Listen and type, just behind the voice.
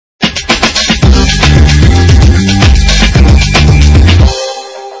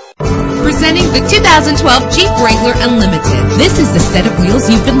the 2012 Jeep Wrangler Unlimited. This is the set of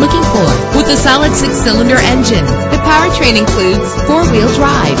wheels you've been looking for, with a solid 6-cylinder engine. The powertrain includes 4-wheel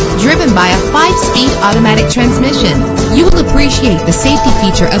drive, driven by a 5-speed automatic transmission. You will appreciate the safety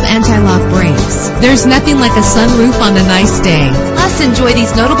feature of anti-lock brakes. There's nothing like a sunroof on a nice day. Plus, enjoy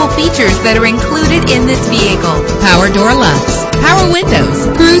these notable features that are included in this vehicle: power door locks, power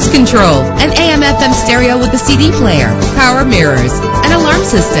windows, cruise control, an AM/FM stereo with a CD player, power mirrors, an alarm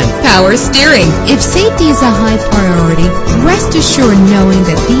system, power steering. If safety is a high priority, rest assured knowing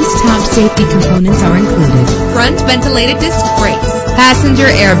that these top safety components are included: front ventilated disc brakes, passenger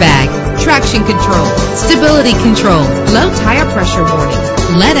airbag, traction control, stability control, low tire pressure warning.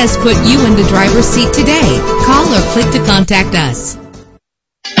 Let us put you in the driver's seat today. Call or click to contact us.